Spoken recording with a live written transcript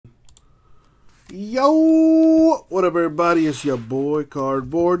Yo, what up, everybody? It's your boy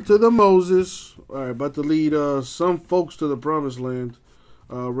Cardboard to the Moses. All right, about to lead some folks to the promised land.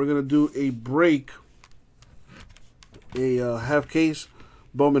 We're gonna do a break, a half case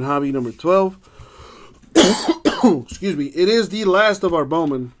Bowman Hobby number 12. Excuse me. It is the last of our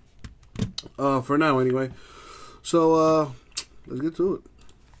Bowman for now, anyway. So let's get to it.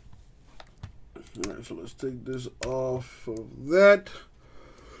 All right, so let's take this off of that.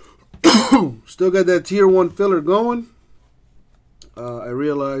 Still got that tier 1 filler going. I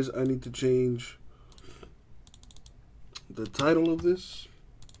realize I need to change the title of this.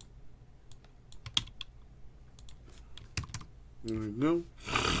 There we go.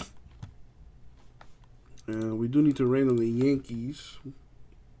 And we do need to random the Yankees.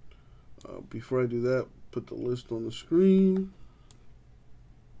 Before I do that, put the list on the screen.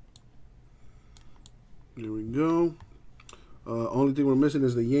 There we go. Only thing we're missing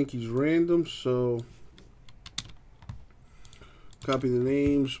is the Yankees random, so copy the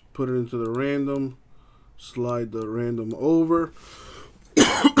names, put it into the random, slide the random over.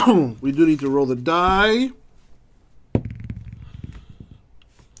 We do need to roll the die.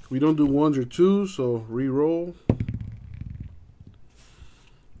 We don't do 1s or 2s, so re-roll. I'm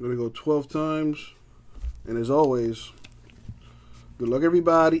going to go 12 times, and as always, good luck,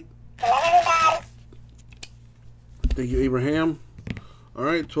 everybody. Thank you, Abraham. All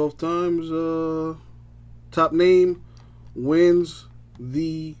right, 12 times. Top name wins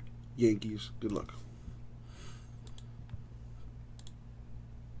the Yankees. Good luck.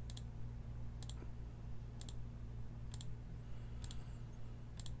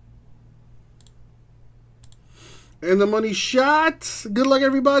 And the money shot. Good luck,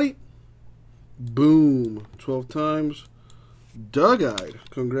 everybody. Boom. 12 times. Doug-eyed.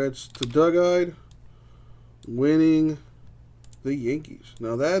 Congrats to Doug-eyed. Winning the Yankees.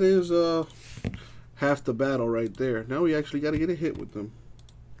 Now that is half the battle right there. Now we actually got to get a hit with them.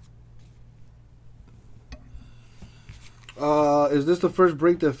 Is this the first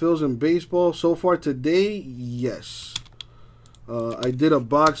break that fills in baseball so far today? Yes. I did a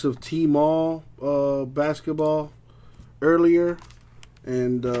box of T-Mall basketball earlier,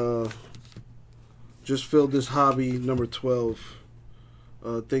 and just filled this hobby number 12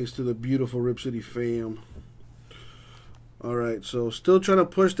 thanks to the beautiful Rip City fam. Alright, so still trying to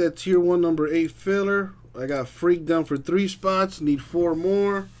push that tier 1 number 8 filler. I got freaked down for 3 spots. Need 4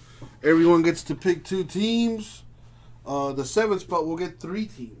 more. Everyone gets to pick 2 teams. The 7th spot will get 3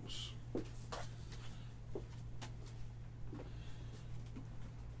 teams.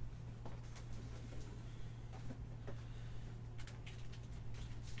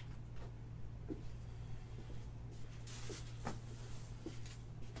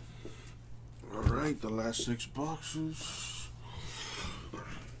 Alright, the last 6 boxes.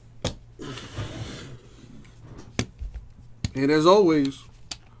 And as always,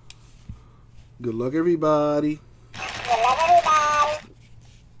 good luck, everybody. Good luck, everybody.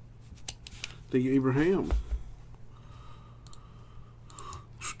 Thank you, Abraham.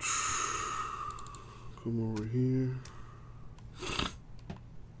 Come over here.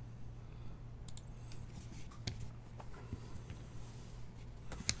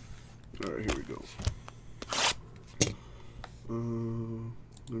 All right, here we go.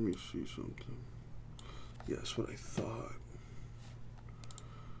 Let me see something. Yeah, that's what I thought.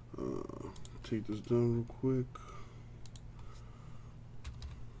 Take this down real quick.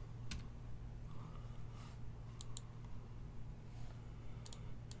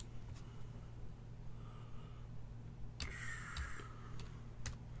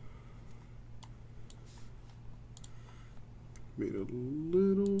 Made a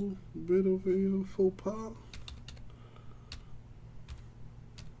little bit of a faux pas.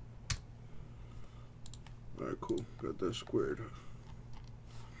 Alright, cool. Got that squared.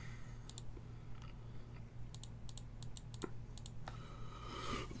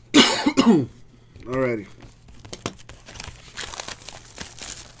 Alrighty.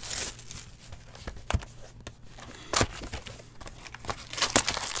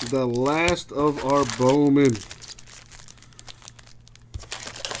 The last of our Bowman.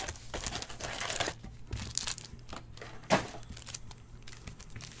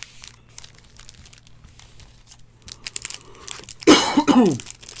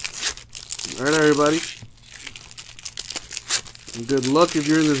 Alright, everybody. Good luck if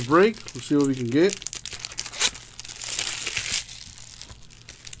you're in this break. Let's see what we can get.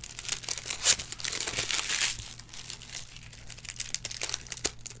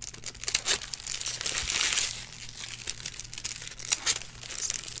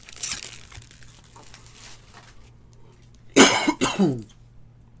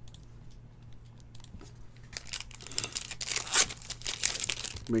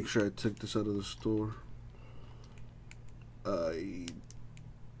 Make sure I took this out of the store. I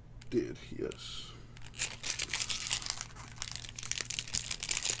did, yes.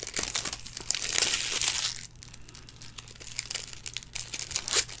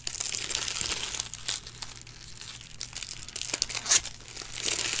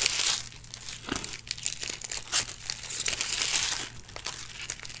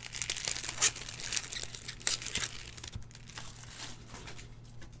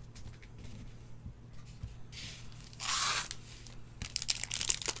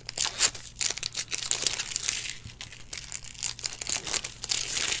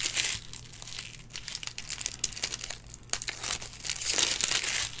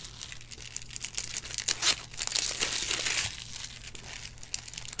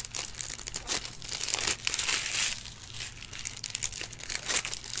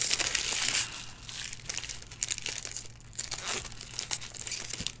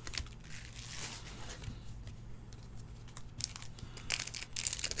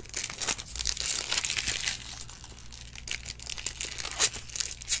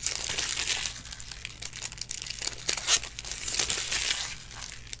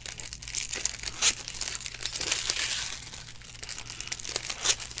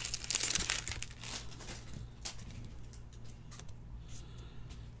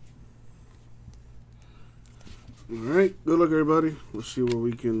 Alright, good luck everybody. Let's see what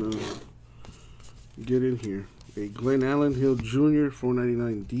we can get in here. A Glenn Allen Hill Jr.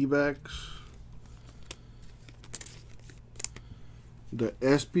 499 D-backs. The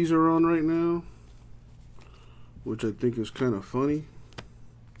ESPYs are on right now, which I think is kind of funny.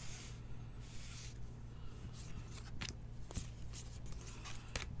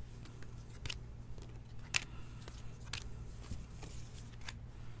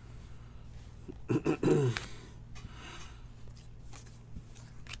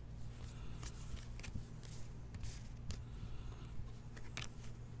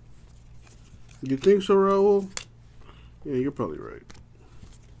 You think so, Raul? Yeah, you're probably right.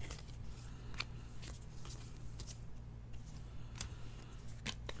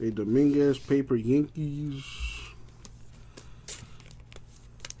 A Dominguez paper Yankees.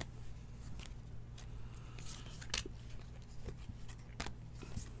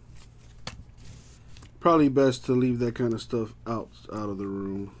 Probably best to leave that kind of stuff out of the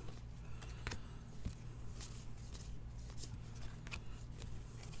room.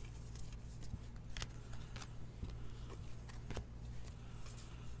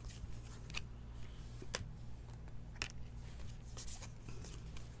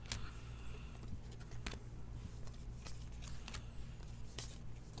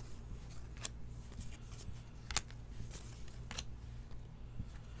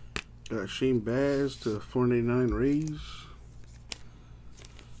 Got Shane Baz to 499 Rays.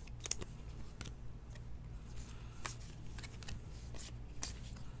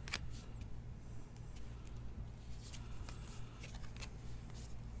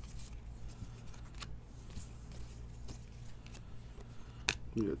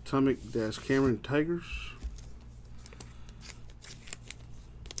 The Atomic Dash Cameron Tigers.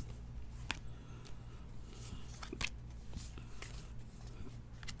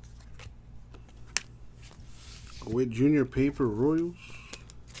 With Junior Paper Royals.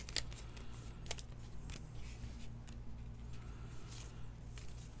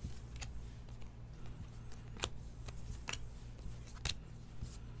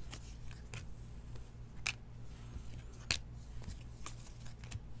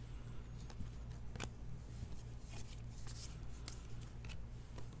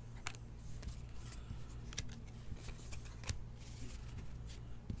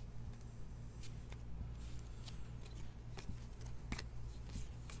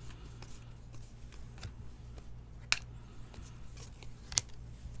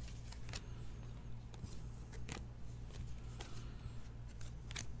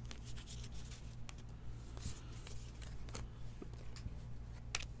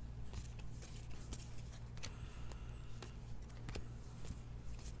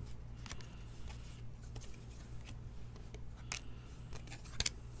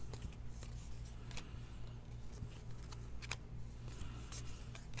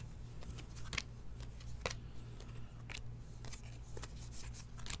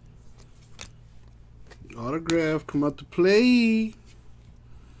 Autograph, come out to play.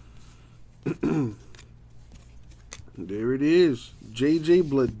 There it is. JJ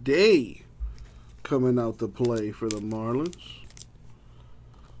Bleday coming out to play for the Marlins.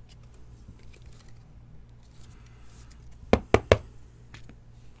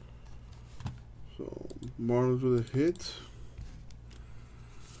 So, Marlins with a hit.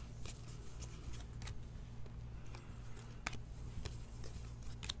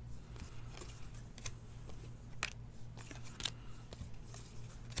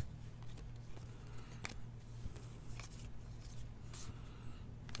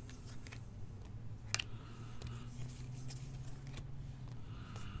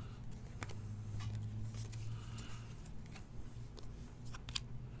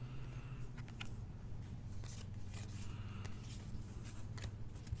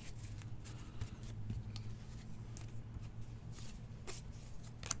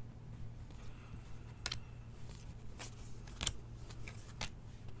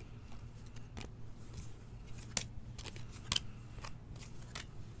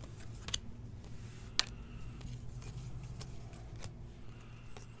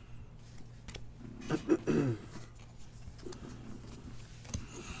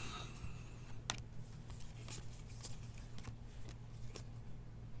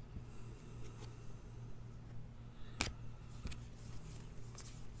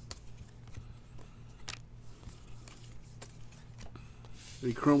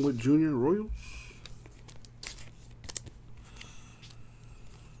 A Crumwood Jr. Royals.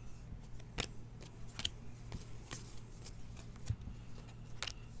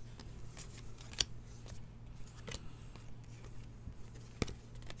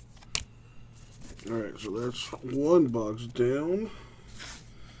 Alright, so that's one box down.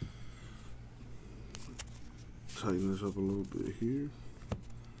 Tighten this up a little bit here.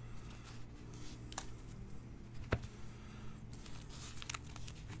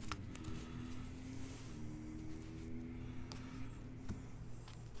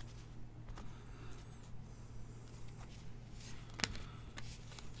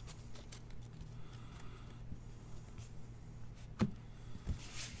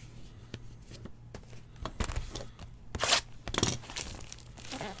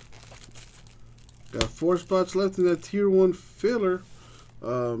 Got 4 spots left in that tier 1 filler.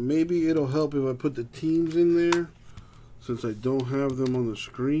 Maybe it'll help if I put the teams in there, since I don't have them on the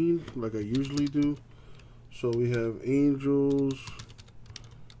screen like I usually do. So we have Angels,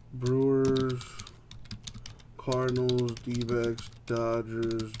 Brewers, Cardinals, D-backs,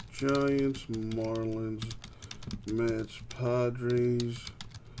 Dodgers, Giants, Marlins, Mets, Padres,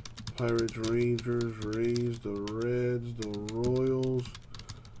 Pirates, Rangers, Rays, the Reds, the Royals,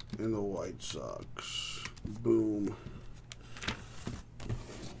 and the White Sox. Boom.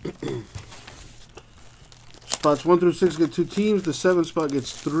 Spots 1 through 6 get 2 teams. The 7th spot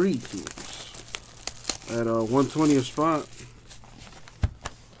gets 3 teams. At 120 a spot.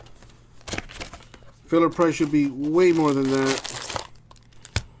 Filler price should be way more than that.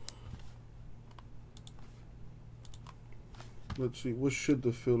 Let's see, what should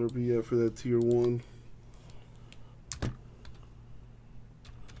the filler be at for that tier 1?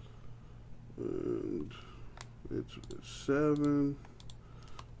 And it's 7.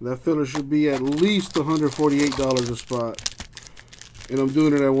 That filler should be at least $148 a spot. And I'm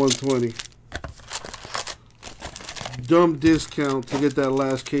doing it at 120. Dumb discount to get that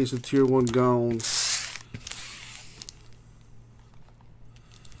last case of tier 1 gone.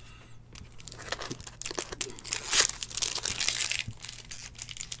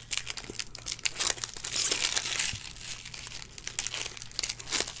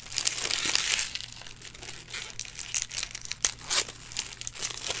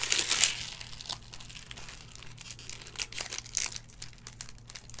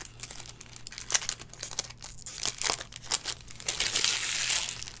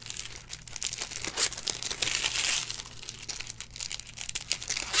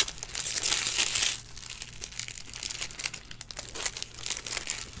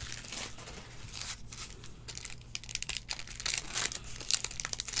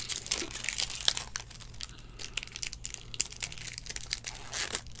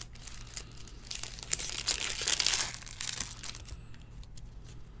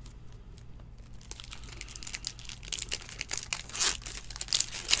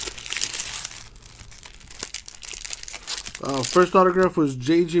 First autograph was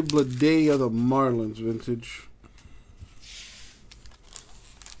J.J. Bleday of the Marlins vintage.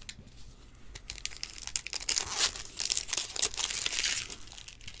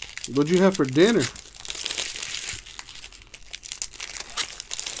 What'd you have for dinner?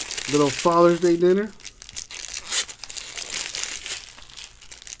 Little Father's Day dinner?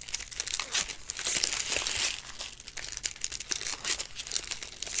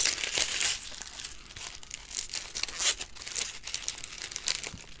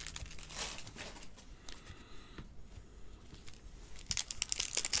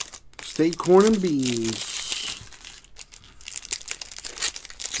 Steak, corn, and beans.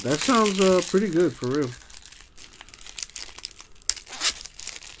 That sounds pretty good, for real.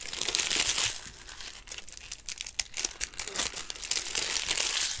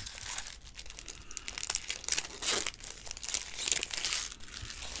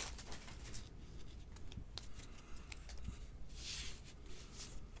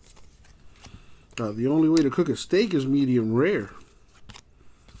 The only way to cook a steak is medium rare.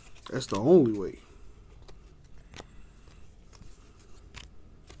 That's the only way.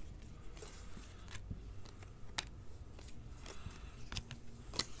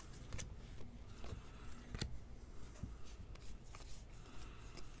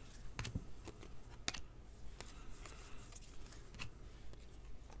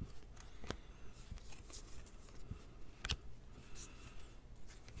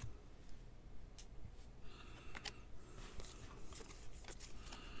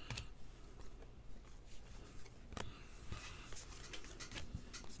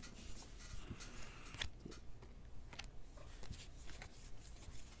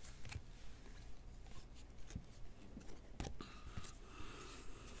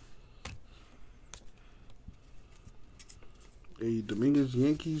 A Dominguez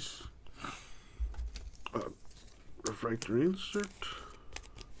Yankees refractor insert.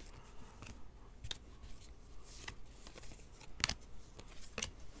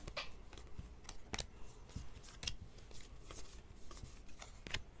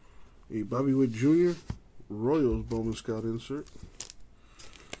 A Bobby Witt Jr. Royals Bowman Scout insert.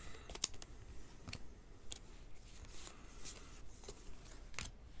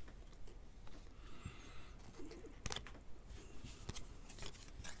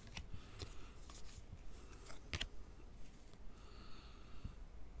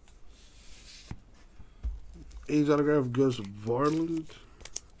 A's autograph Gus Varland.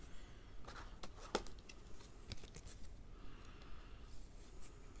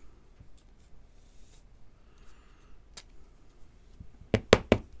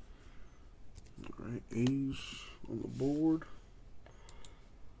 Alright, A's on the board.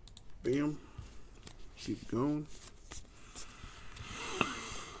 Bam. Keep going.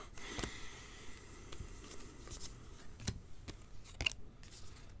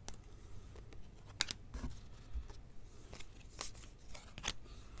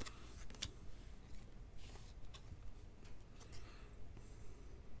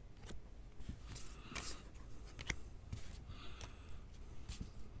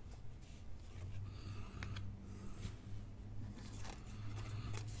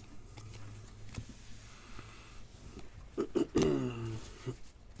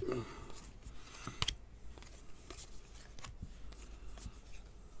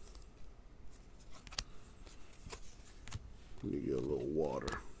 Let me get a little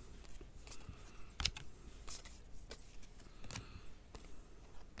water.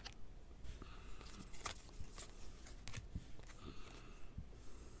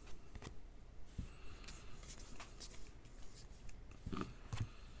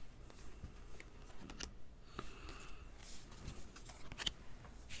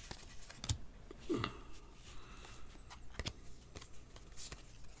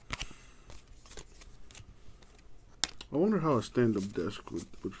 I wonder how a stand-up desk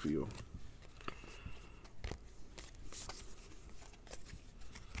would feel.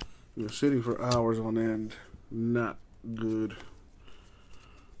 You know, sitting for hours on end, not good.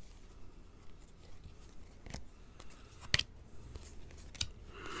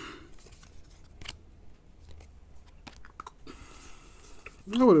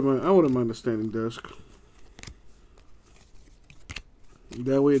 I wouldn't mind a standing desk.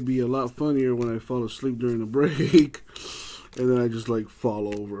 That way it'd be a lot funnier when I fall asleep during the break and then I just like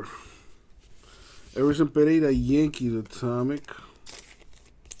fall over. Everson Pereira Yankees Atomic.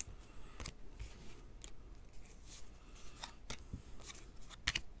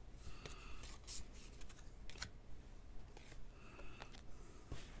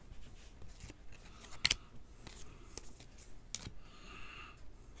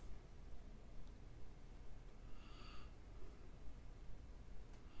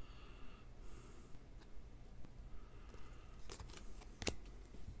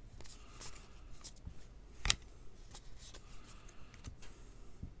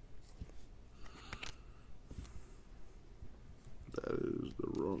 That is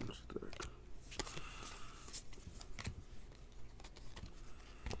the wrong stack.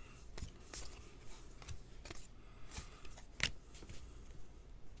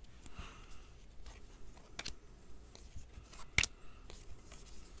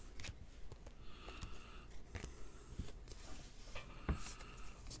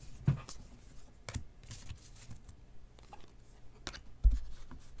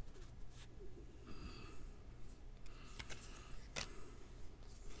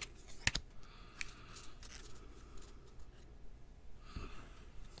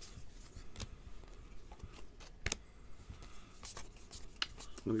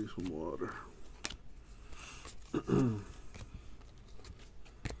 I need some water.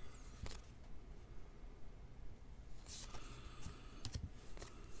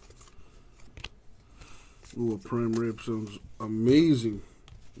 Ooh, a prime rib sounds amazing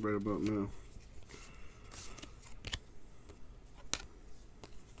right about now.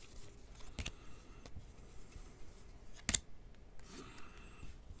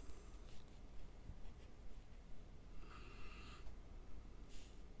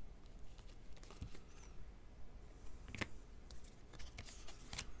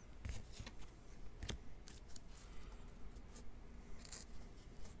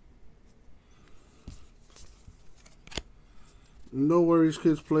 No worries,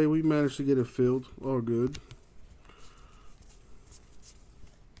 kids play. We managed to get it filled. All good.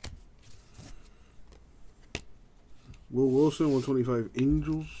 Will Wilson, 125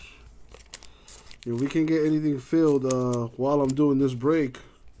 Angels. If we can get anything filled while I'm doing this break,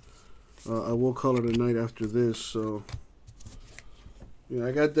 I will call it a night after this. So, yeah,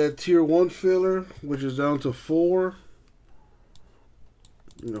 I got that tier 1 filler, which is down to 4.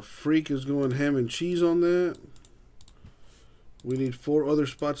 You know, Freak is going ham and cheese on that. We need 4 other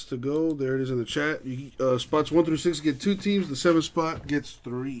spots to go. There it is in the chat. Spots 1 through 6 get 2 teams. The 7th spot gets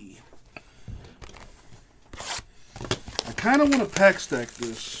 3. I kind of want to pack stack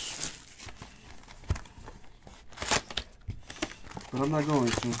this, but I'm not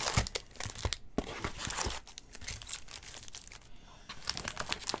going to.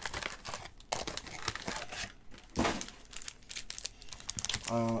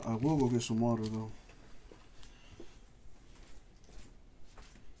 I will go get some water though.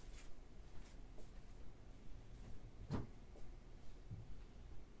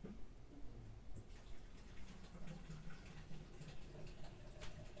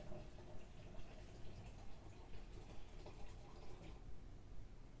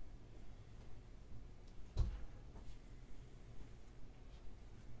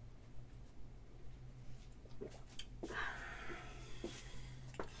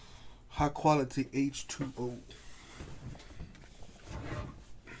 High quality H2O.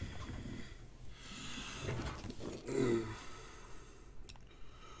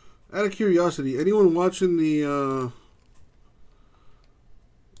 Out of curiosity, anyone watching the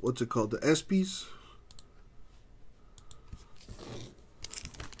what's it called? The ESPYs?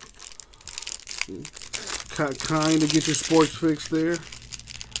 Kind of get your sports fix there.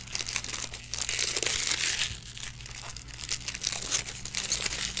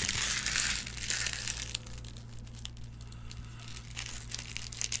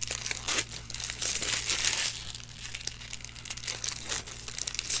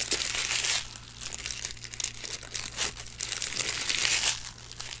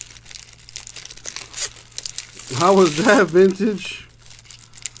 How was that, Vintage?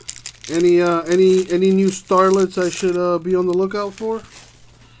 Any new starlets I should be on the lookout for?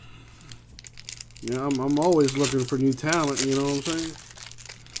 Yeah, I'm always looking for new talent, you know what I'm saying?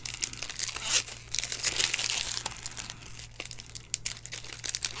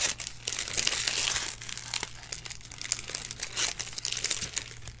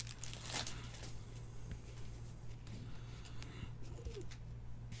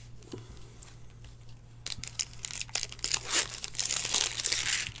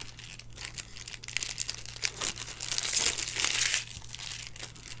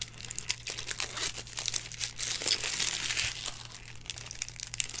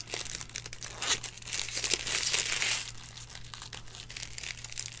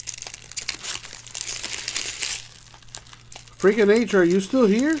 Freaking H, are you still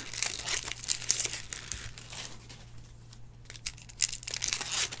here?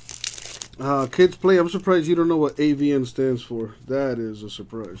 Kids Play, I'm surprised you don't know what AVN stands for. That is a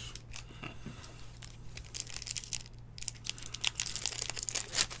surprise.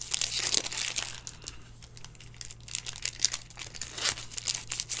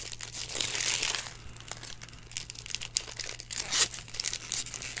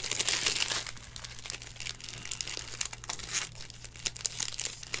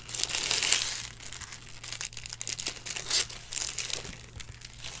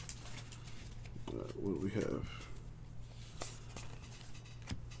 What do we have?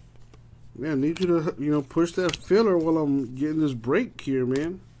 Man, I need you to, push that filler while I'm getting this break here,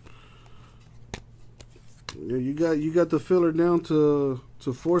 man. Yeah, you got the filler down to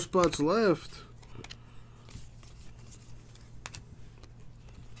 4 spots left.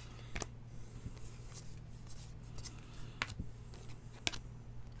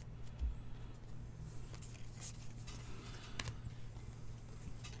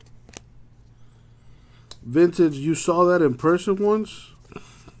 Vintage, you saw that in person once?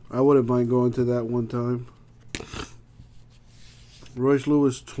 I wouldn't mind going to that one time. Royce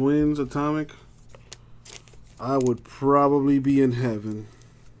Lewis Twins Atomic. I would probably be in heaven.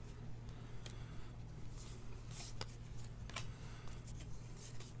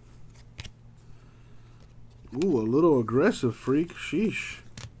 Ooh, a little aggressive, Freak. Sheesh.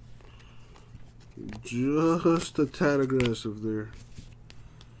 Just a tad aggressive there.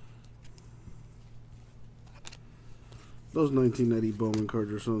 Those 1990 Bowman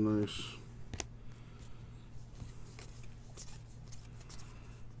cards are so nice.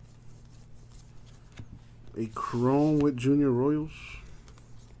 A chrome with Junior Royals.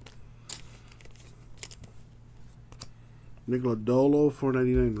 Nicola Dolo,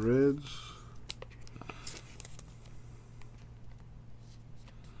 499 Reds.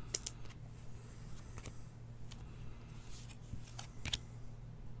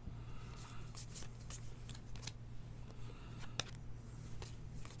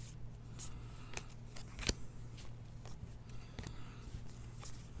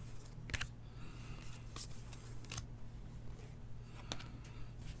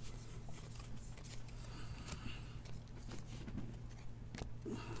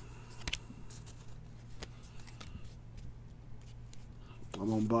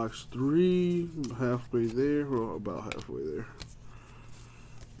 I'm on box 3, halfway there, or about halfway there.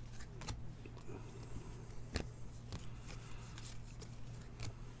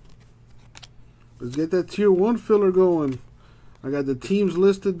 Let's get that tier 1 filler going. I got the teams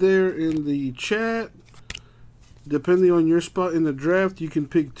listed there in the chat. Depending on your spot in the draft, you can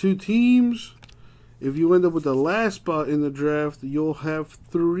pick 2 teams. If you end up with the last spot in the draft, you'll have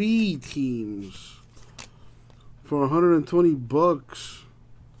 3 teams for 120 bucks.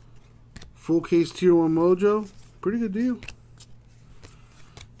 Full case tier 1 mojo. Pretty good deal.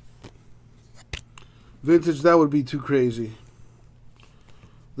 Vintage, that would be too crazy.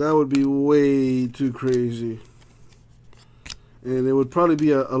 That would be way too crazy. And it would probably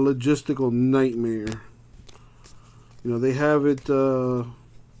be a logistical nightmare. You know, they have it, you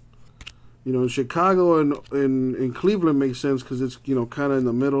know, in Chicago and in Cleveland makes sense because it's, you know, kind of in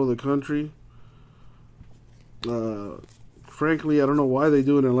the middle of the country. Frankly, I don't know why they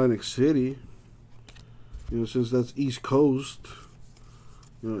do it in Atlantic City. You know, since that's East Coast.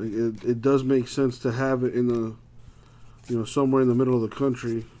 You know, it does make sense to have it in the, you know, somewhere in the middle of the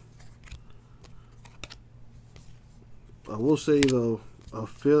country. I will say though, a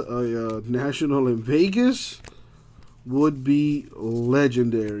national in Vegas would be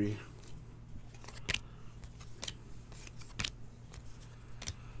legendary.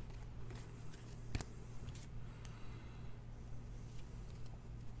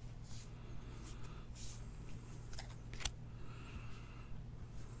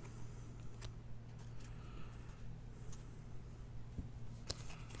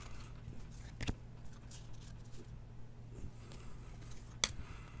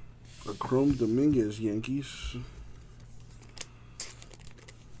 A Chrome Dominguez Yankees.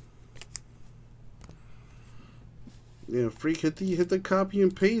 Yeah, freak, hit the copy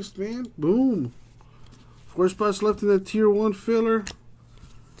and paste, man. Boom. 4 spots left in that tier 1 filler.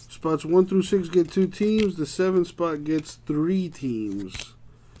 Spots 1 through 6 get 2 teams. The 7th spot gets 3 teams.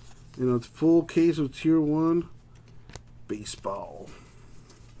 You know, it's full case of tier 1 baseball.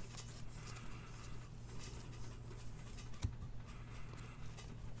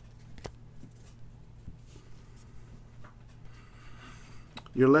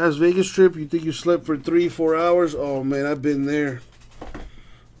 Your Las Vegas trip, you think you slept for 3-4 hours? Oh man, I've been there.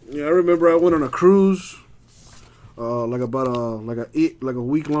 Yeah, I remember I went on a cruise, like a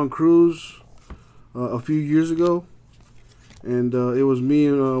week-long cruise, a few years ago, and it was me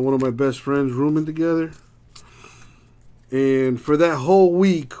and one of my best friends rooming together. And for that whole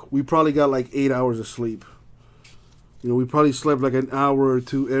week, we probably got like 8 hours of sleep. You know, we probably slept like an hour or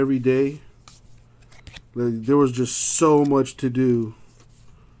 2 every day. Like, there was just so much to do.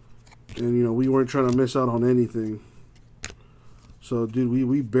 And, you know, we weren't trying to miss out on anything. So, dude,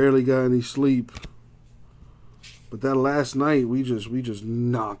 we barely got any sleep. But that last night, we just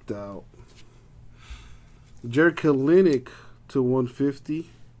knocked out. Jared Kalinick to 150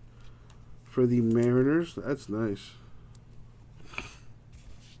 for the Mariners. That's nice.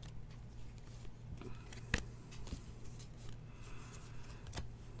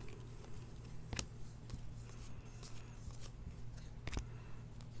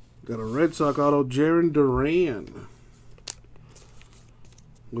 Got a Red Sox auto, Jarren Duran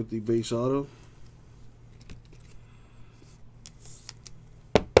with the base auto.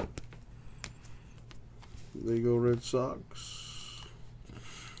 There you go, Red Sox.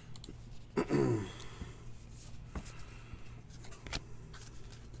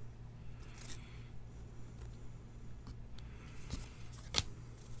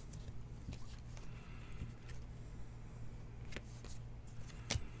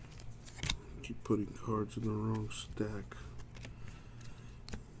 Keep putting cards in the wrong stack.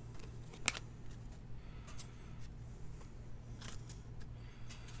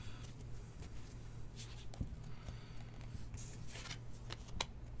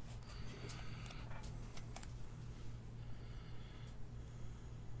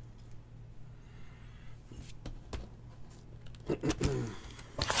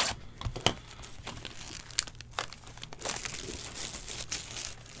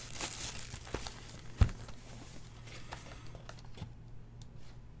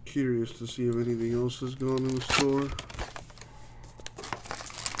 Curious to see if anything else has gone in the store.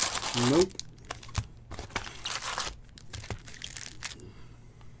 Nope.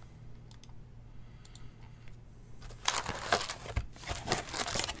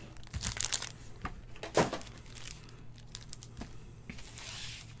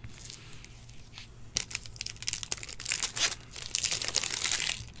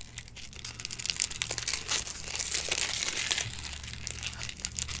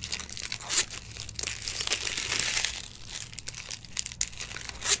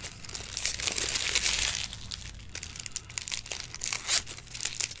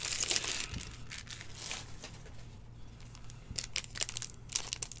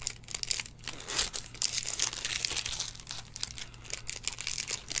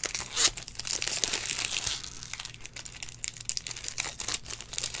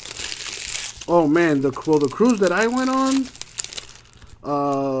 Oh man, the cruise that I went on,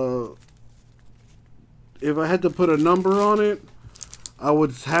 if I had to put a number on it, I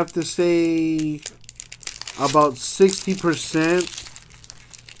would have to say about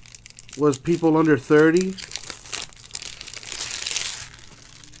 60% was people under 30.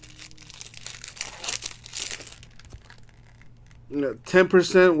 You know,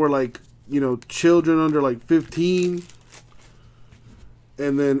 10% were like, children under like 15.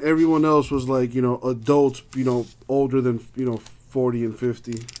 And then everyone else was like, adults, older than, 40 and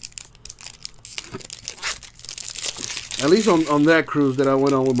 50. At least on that cruise that I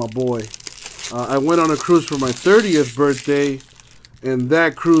went on with my boy. I went on a cruise for my 30th birthday. And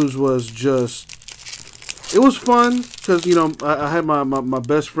that cruise was just, it was fun. Because, I had my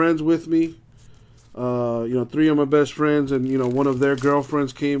best friends with me. 3 of my best friends. And, one of their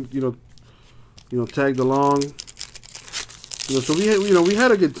girlfriends came, tagged along. So we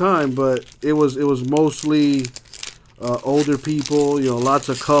had a good time, but it was mostly older people, lots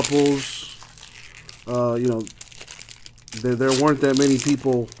of couples. There weren't that many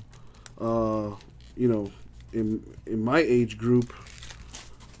people, in my age group,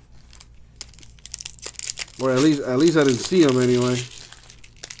 or at least I didn't see them anyway.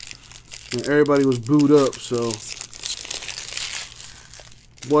 And everybody was booed up, so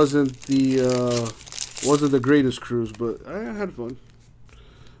wasn't the greatest cruise, but I had fun.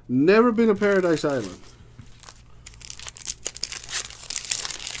 Never been to Paradise Island.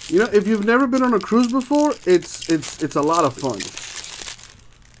 If you've never been on a cruise before, it's a lot of fun.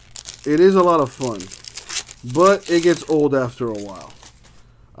 It is a lot of fun, but it gets old after a while.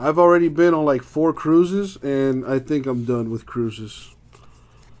 I've already been on like 4 cruises, and I think I'm done with cruises.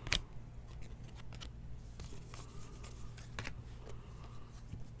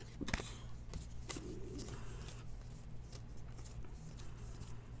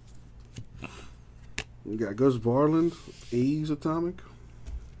 We got Gus Varland, A's Atomic.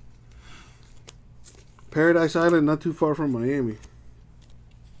 Paradise Island, not too far from Miami.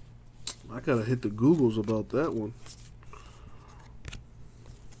 I gotta hit the Googles about that one.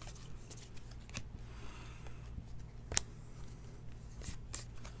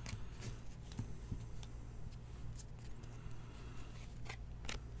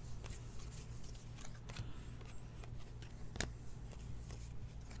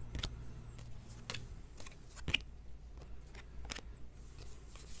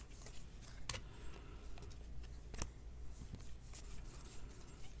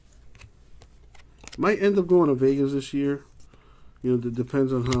 Might end up going to Vegas this year. It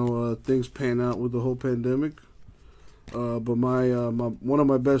depends on how things pan out with the whole pandemic. But my one of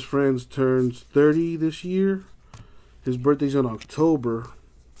my best friends turns 30 this year. His birthday's in October.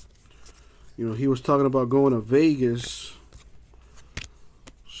 He was talking about going to Vegas.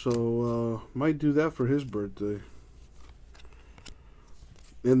 So might do that for his birthday.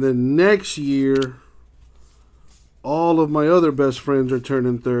 And then next year, all of my other best friends are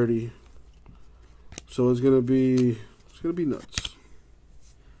turning 30. So it's gonna be nuts.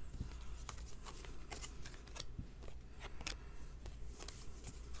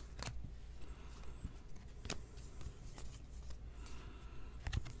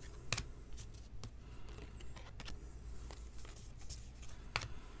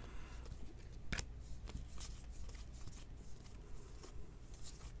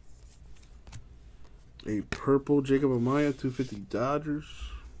 A purple Jacob Amaya 250 Dodgers.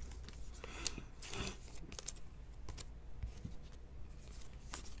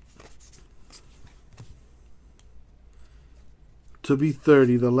 To be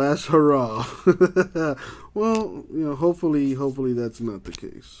 30, the last hurrah. Well, hopefully that's not the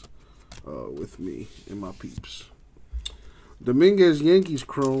case with me and my peeps. Dominguez Yankees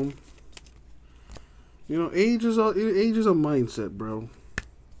Chrome. Age is a mindset, bro.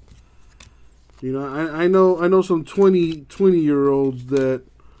 I know some 20-year-olds that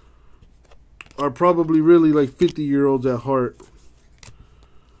are probably really like 50-year-olds at heart.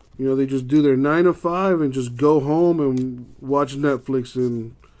 They just do their 9 to 5 and just go home and watch Netflix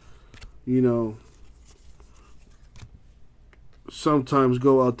and, sometimes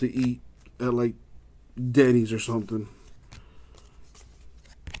go out to eat at like Denny's or something.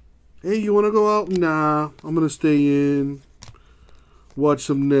 Hey, you want to go out? Nah, I'm going to stay in, watch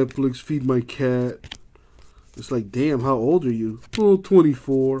some Netflix, feed my cat. It's like, damn, how old are you? Oh,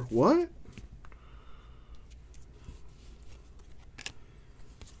 24. What?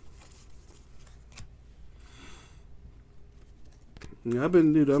 Yeah, I'm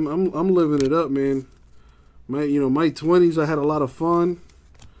living it up, man. My 20s, I had a lot of fun.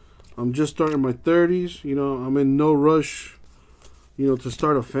 I'm just starting my 30s. I'm in no rush, to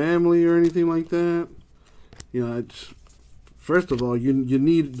start a family or anything like that. It's, first of all, you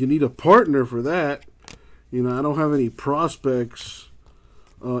need a partner for that. I don't have any prospects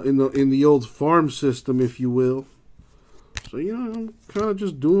in the old farm system, if you will. So I'm kind of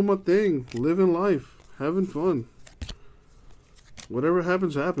just doing my thing, living life, having fun. Whatever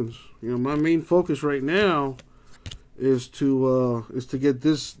happens, happens. My main focus right now is to get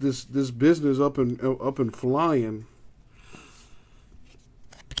this business up and flying.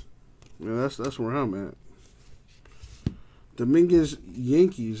 Yeah, that's where I'm at. Dominguez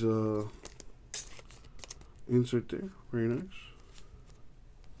Yankees insert there. Very nice.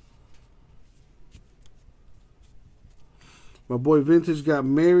 My boy Vintage got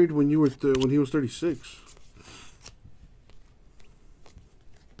married when he was 36.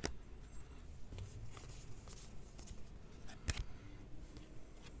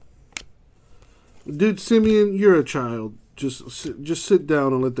 Dude, Simeon, you're a child. Just sit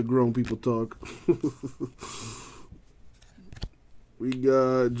down and let the grown people talk. We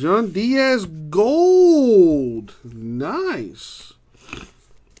got John Diaz Gold. Nice.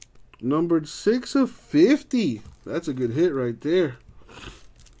 Numbered 6/50. That's a good hit right there.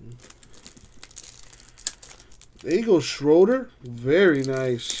 There you go, Schroeder. Very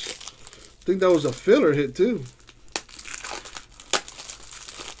nice. I think that was a filler hit, too.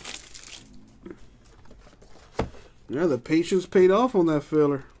 Yeah, the patience paid off on that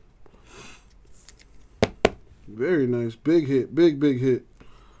filler. Very nice. Big hit. Big hit.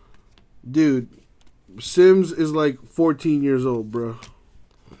 Dude, Sims is like 14 years old, bro.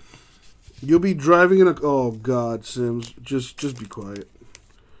 You'll be driving in a... Oh, God, Sims. Just be quiet.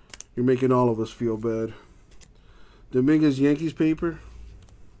 You're making all of us feel bad. Dominguez Yankees paper.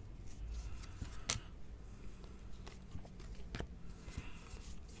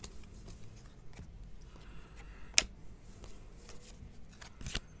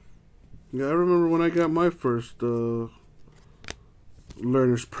 Yeah, I remember when I got my first learner's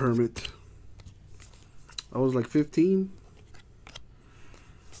permit. I was like 15.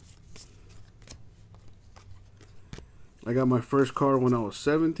 I got my first car when I was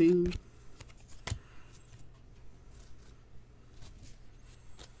 17.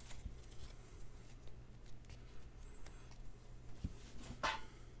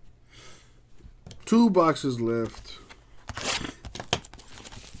 Two boxes left.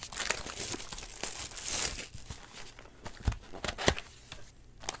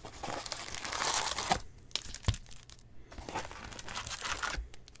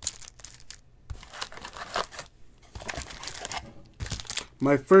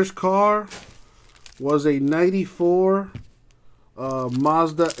 My first car was a 94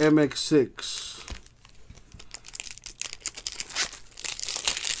 Mazda MX-6.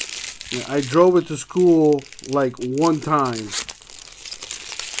 Yeah, I drove it to school like one time.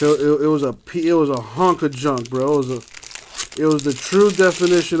 It was a hunk of junk, bro. It was the true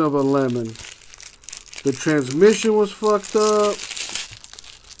definition of a lemon. The transmission was fucked up.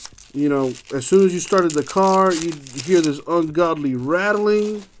 As soon as you started the car, you'd hear this ungodly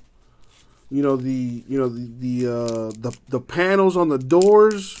rattling. The panels on the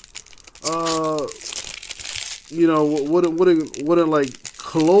doors, wouldn't like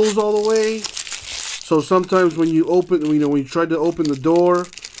close all the way. So sometimes when you when you tried to open the door,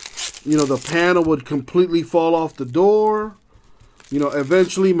 the panel would completely fall off the door.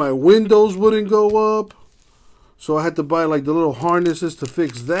 Eventually my windows wouldn't go up. So I had to buy like the little harnesses to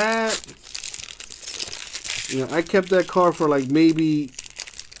fix that. I kept that car for like maybe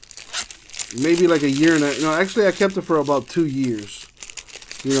like a year and a... No, actually I kept it for about 2 years.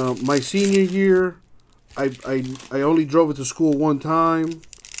 My senior year, I only drove it to school one time.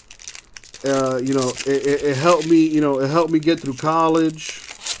 It helped me, it helped me get through college.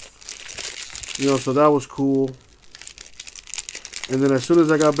 So that was cool. And then as soon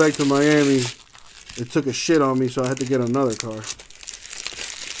as I got back to Miami, it took a shit on me, so I had to get another car.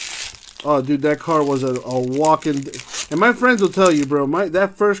 Oh, dude, that car was a walking... And my friends will tell you, bro,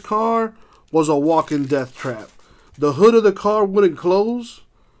 that first car was a walking death trap. The hood of the car wouldn't close.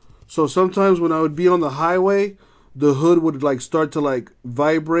 So sometimes when I would be on the highway, the hood would like start to like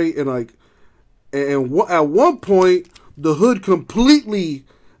vibrate and like... And at one point, the hood completely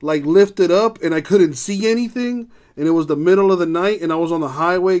like lifted up and I couldn't see anything. And it was the middle of the night and I was on the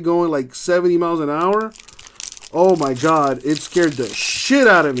highway going like 70 miles an hour. Oh my God, it scared the shit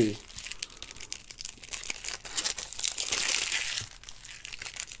out of me.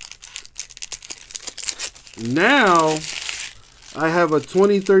 Now, I have a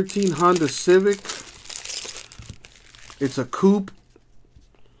 2013 Honda Civic. It's a coupe,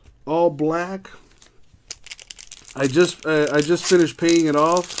 all black. I just finished paying it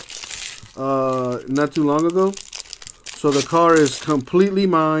off not too long ago. So the car is completely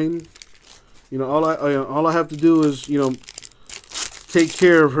mine. You know, all I have to do is, you know, take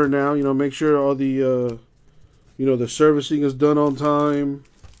care of her now. You know, make sure all the you know, the servicing is done on time.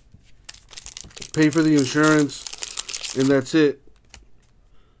 Pay for the insurance, and that's it.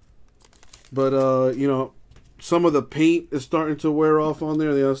 But you know, some of the paint is starting to wear off on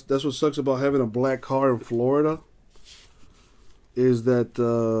there. That's what sucks about having a black car in Florida. Is that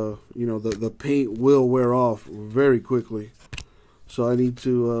you know, the paint will wear off very quickly. So I need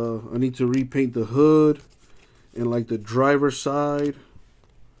to repaint the hood and like the driver's side.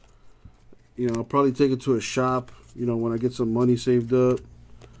 You know, I'll probably take it to a shop, you know, when I get some money saved up,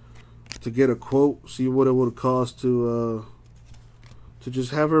 to get a quote, see what it would cost to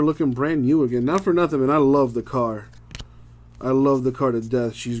just have her looking brand new again. Not for nothing, man, I love the car. I love the car to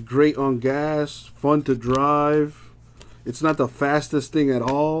death. She's great on gas, fun to drive. It's not the fastest thing at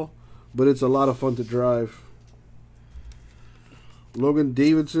all, but it's a lot of fun to drive. Logan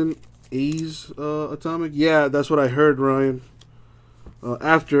Davidson, A's Atomic. Yeah, that's what I heard, Ryan.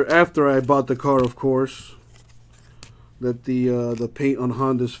 After I bought the car, of course, that the paint on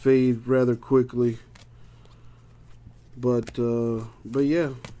Hondas fade rather quickly. But yeah,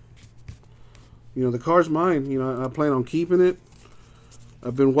 you know, the car's mine. You know, I plan on keeping it.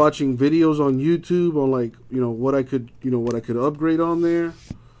 I've been watching videos on YouTube on, like, you know, what I could upgrade on there.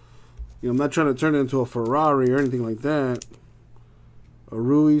 You know, I'm not trying to turn it into a Ferrari or anything like that. A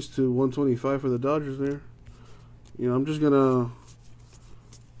Ruiz to 125 for the Dodgers there. You know, I'm just gonna,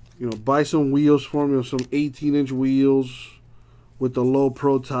 you know, buy some wheels for me, some 18-inch wheels with the low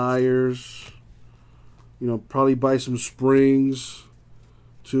pro tires. You know, probably buy some springs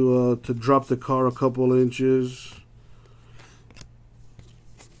to drop the car a couple inches.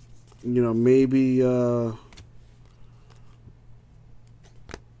 You know, maybe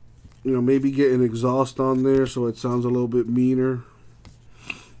maybe get an exhaust on there so it sounds a little bit meaner.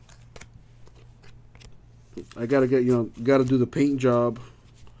 I gotta do the paint job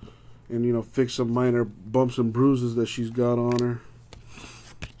and, you know, fix some minor bumps and bruises that she's got on her.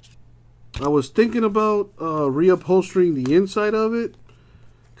 I was thinking about reupholstering the inside of it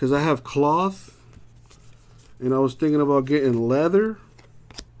because I have cloth, and I was thinking about getting leather,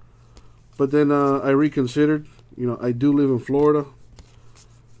 but then I reconsidered. You know, I do live in Florida,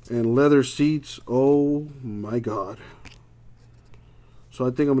 and leather seats, oh my God. So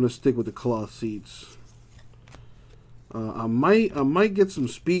I think I'm gonna stick with the cloth seats. I might get some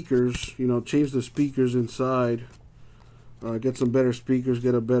speakers, you know, change the speakers inside. Get some better speakers,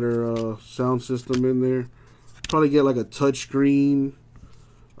 get a better sound system in there. Probably get like a touchscreen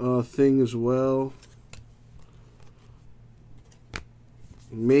thing as well.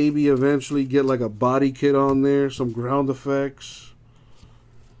 Maybe eventually get like a body kit on there, some ground effects.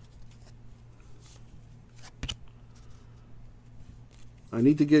 I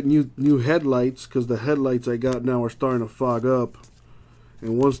need to get new headlights because the headlights I got now are starting to fog up.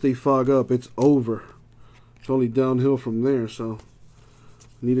 And once they fog up, it's over. It's only downhill from there, so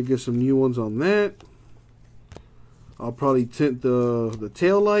I need to get some new ones on that. I'll probably tint the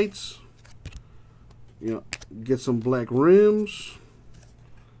tail lights. You know, get some black rims.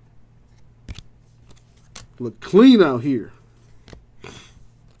 Look clean out here.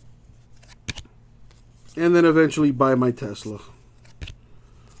 And then eventually buy my Tesla,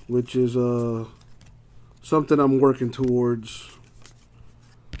 which is something I'm working towards.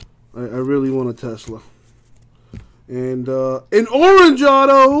 I really want a Tesla. And an orange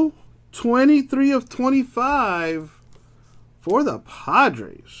auto, 23 of 25 for the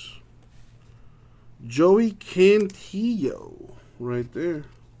Padres. Joey Cantillo, right there.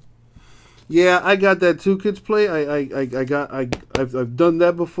 Yeah, I got that too, Kids Play. I've done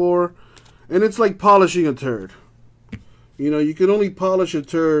that before, and it's like polishing a turd. You know, you can only polish a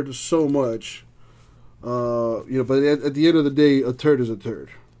turd so much. You know, but at the end of the day, a turd is a turd.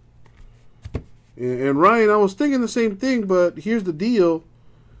 And Ryan, I was thinking the same thing, but here's the deal,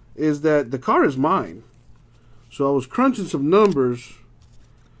 is that the car is mine. So I was crunching some numbers,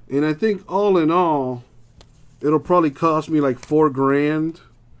 and I think all in all, it'll probably cost me like $4 grand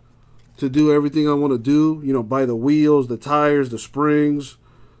to do everything I want to do. You know, buy the wheels, the tires, the springs,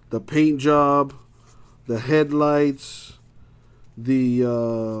 the paint job, the headlights, the,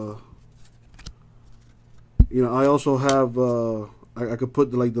 you know, I also have, I could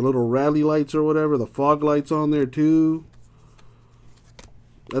put like the little rally lights or whatever, the fog lights on there too.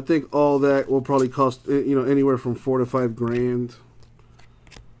 I think all that will probably cost, you know, anywhere from $4 to $5 grand.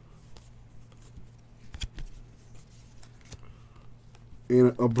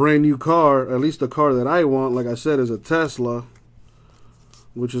 And a brand new car, at least the car that I want, like I said, is a Tesla,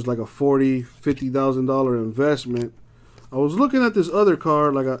 which is like a $40,000-$50,000 investment. I was looking at this other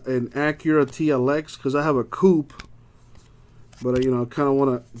car, like an Acura TLX, because I have a coupe, but I kind of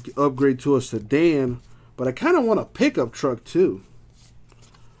want to upgrade to a sedan. But I kind of want a pickup truck too.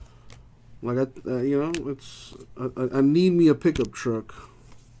 Like I need me a pickup truck.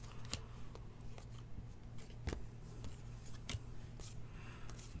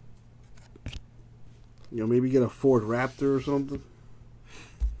 Maybe get a Ford Raptor or something.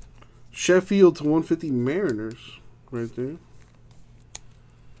 Sheffield to 150 Mariners, right there.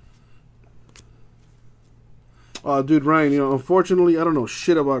 Oh, dude, Ryan, unfortunately, I don't know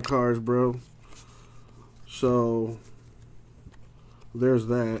shit about cars, bro. So, there's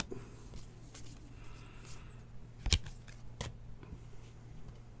that.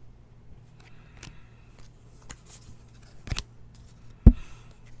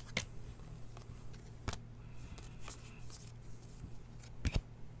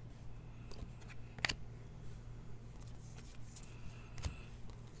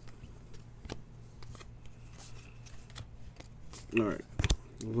 All right,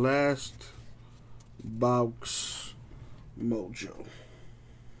 last box mojo.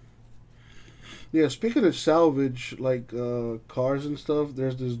 Yeah, speaking of salvage, like cars and stuff,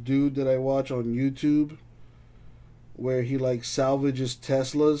 there's this dude that I watch on YouTube where he like salvages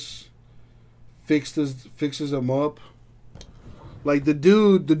Teslas, fixes them up. Like the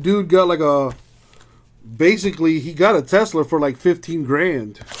dude got like basically he got a Tesla for like 15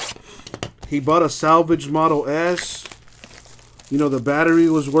 grand. He bought a salvaged Model S. The battery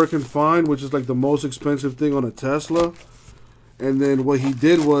was working fine, which is like the most expensive thing on a Tesla. And then what he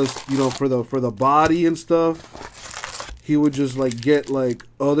did was, for the body and stuff, he would just like get like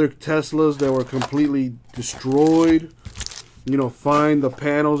other Teslas that were completely destroyed. Find the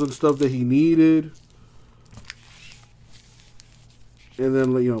panels and stuff that he needed. And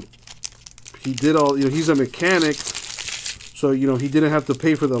then he did all. He's a mechanic, so he didn't have to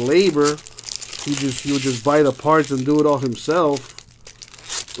pay for the labor. He would just buy the parts and do it all himself.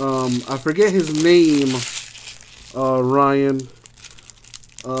 I forget his name, Ryan,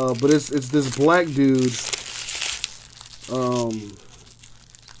 but it's this black dude.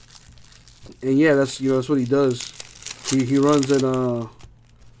 And yeah, that's what he does. He runs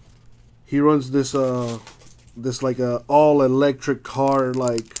this like a all electric car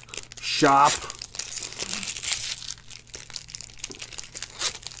like shop.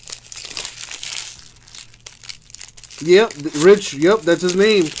 Yep, Rich. Yep, that's his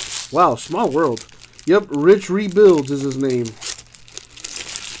name. Wow, small world. Yep, Rich Rebuilds is his name.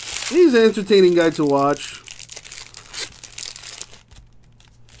 He's an entertaining guy to watch.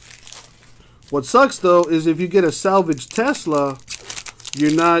 What sucks though is if you get a salvaged Tesla,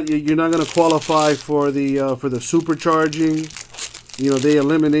 you're not gonna qualify for the supercharging. They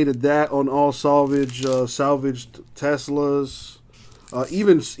eliminated that on all salvaged Teslas.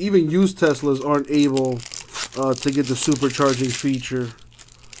 Even used Teslas aren't able to get the supercharging feature.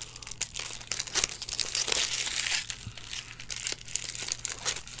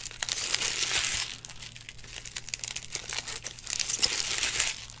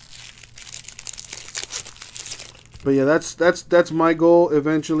 But yeah, that's my goal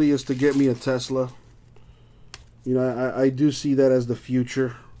eventually, is to get me a Tesla. I do see that as the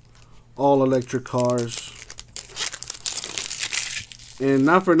future. All electric cars. And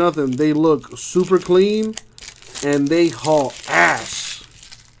not for nothing, they look super clean and they haul ass.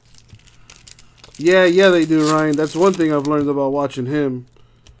 Yeah, they do, Ryan. That's one thing I've learned about watching him.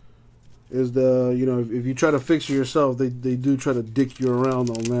 Is if you try to fix it yourself, they do try to dick you around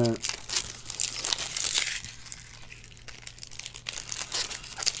on that.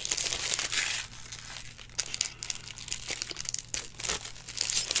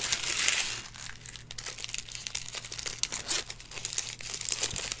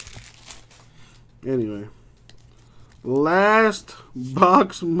 Anyway, last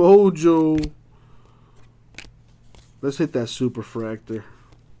box mojo. Let's hit that super fractor.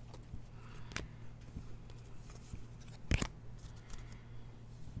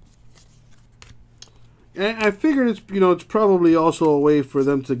 And I figured it's probably also a way for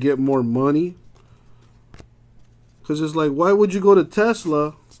them to get more money. Because it's like, why would you go to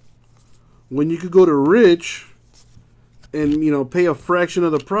Tesla when you could go to Rich and pay a fraction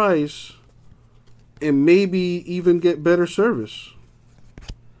of the price and maybe even get better service?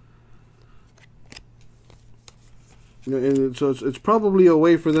 And so it's probably a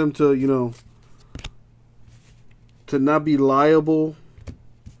way for them to to not be liable,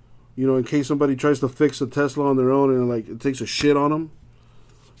 in case somebody tries to fix a Tesla on their own and like it takes a shit on them.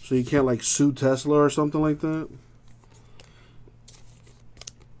 So you can't like sue Tesla or something like that.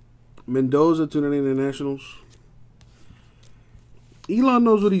 Mendoza, 298 Nationals. Elon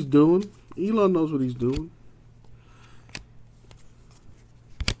knows what he's doing. Elon knows what he's doing.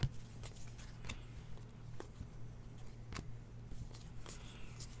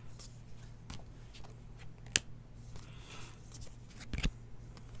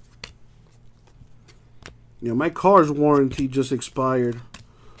 Yeah, my car's warranty just expired,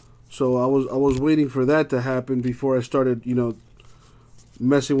 so I was waiting for that to happen before I started, you know,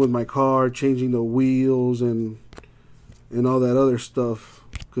 messing with my car, changing the wheels and all that other stuff,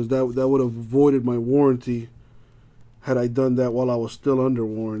 because that would have voided my warranty had I done that while I was still under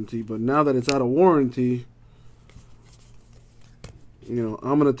warranty. But now that it's out of warranty, you know,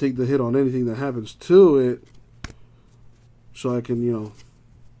 I'm gonna take the hit on anything that happens to it, so I can, you know,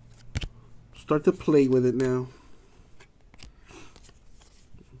 start to play with it now.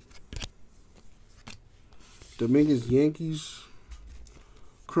 Dominguez Yankees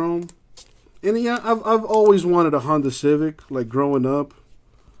chrome. And yeah, I've always wanted a Honda Civic, like growing up.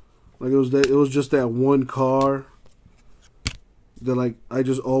 Like it was just that one car that like I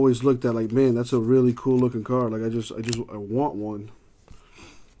just always looked at like, man, that's a really cool looking car. Like I want one.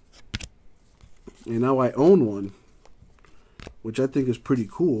 And now I own one, which I think is pretty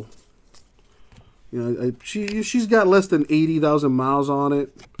cool. You know, she's got less than 80,000 miles on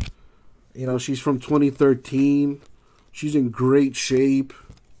it. You know, she's from 2013. She's in great shape.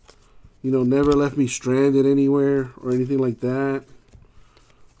 You know, never left me stranded anywhere or anything like that.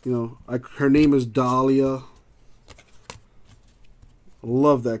 You know, her name is Dahlia.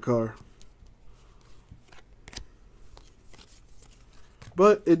 Love that car.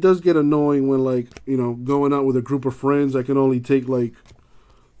 But it does get annoying when, like, you know, going out with a group of friends, I can only take like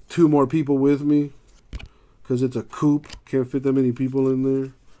 2 more people with me. Because it's a coupe. Can't fit that many people in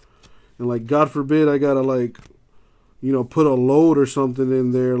there. And, like, God forbid I gotta, like, you know, put a load or something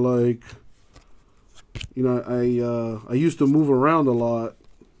in there. Like, you know, I used to move around a lot.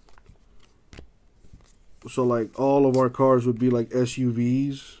 So, like, all of our cars would be, like,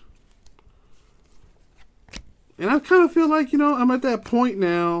 SUVs. And I kind of feel like, you know, I'm at that point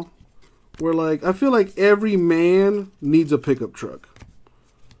now where, like, I feel like every man needs a pickup truck.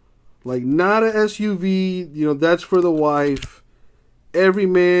 Like, not a SUV, you know, that's for the wife. Every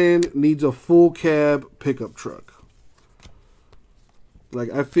man needs a full cab pickup truck. Like,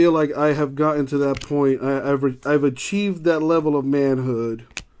 I feel like I have gotten to that point. I've achieved that level of manhood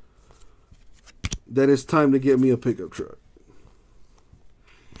that it's time to get me a pickup truck.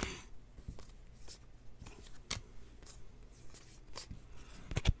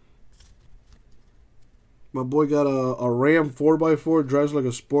 My boy got a Ram 4x4, drives like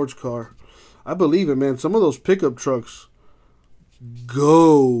a sports car. I believe it, man. Some of those pickup trucks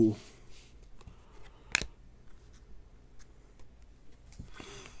go.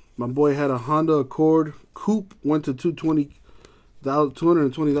 My boy had a Honda Accord coupe, went to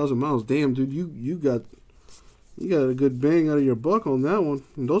 220,000 miles. Damn, dude, you got a good bang out of your buck on that one.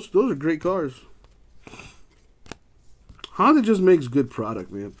 And those are great cars. Honda just makes good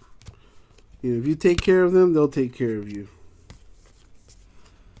product, man. You know, if you take care of them, they'll take care of you.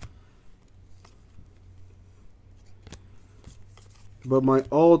 But my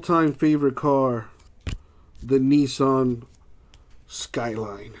all-time favorite car, the Nissan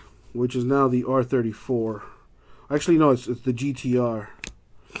Skyline, which is now the R34. Actually, no, it's the GTR.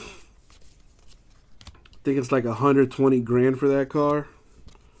 I think it's like 120 grand for that car.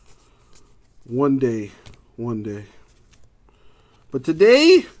 One day. But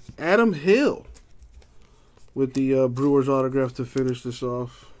today, Adam Hill with the Brewers autograph to finish this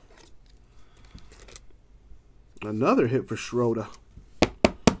off. Another hit for Schroeder.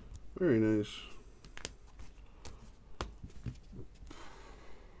 Very nice.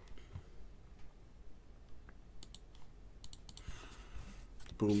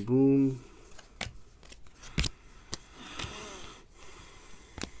 Boom, boom.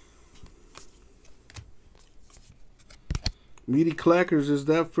 Meaty Clackers, is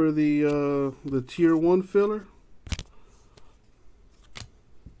that for the Tier 1 filler?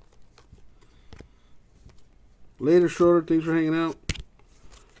 Later, Schroeder, thanks for hanging out.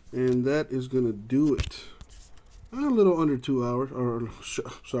 And that is going to do it. A little under 2 hours. Or,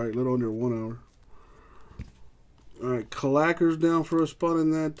 sorry, a little under 1 hour. Alright, Clackers down for a spot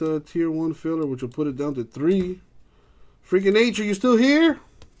in that Tier 1 filler, which will put it down to 3. Freaking Nature, you still here?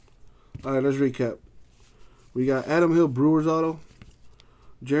 Alright, let's recap. We got Adam Hill, Brewers auto.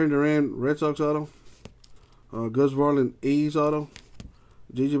 Jarren Duran, Red Sox auto. Gus Varland, A's auto.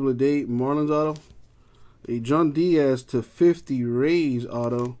 JJ Bleday, Marlins auto. a John Diaz to 50 Rays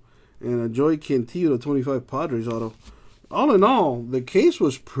auto, and a Joey Cantillo to 25 Padres auto. All in all, the case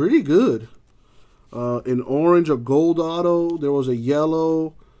was pretty good. An orange, a gold auto. There was a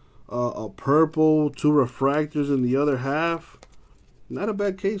yellow, a purple, 2 refractors in the other half. Not a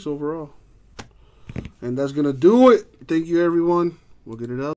bad case overall. And that's going to do it. Thank you, everyone. We'll get it out.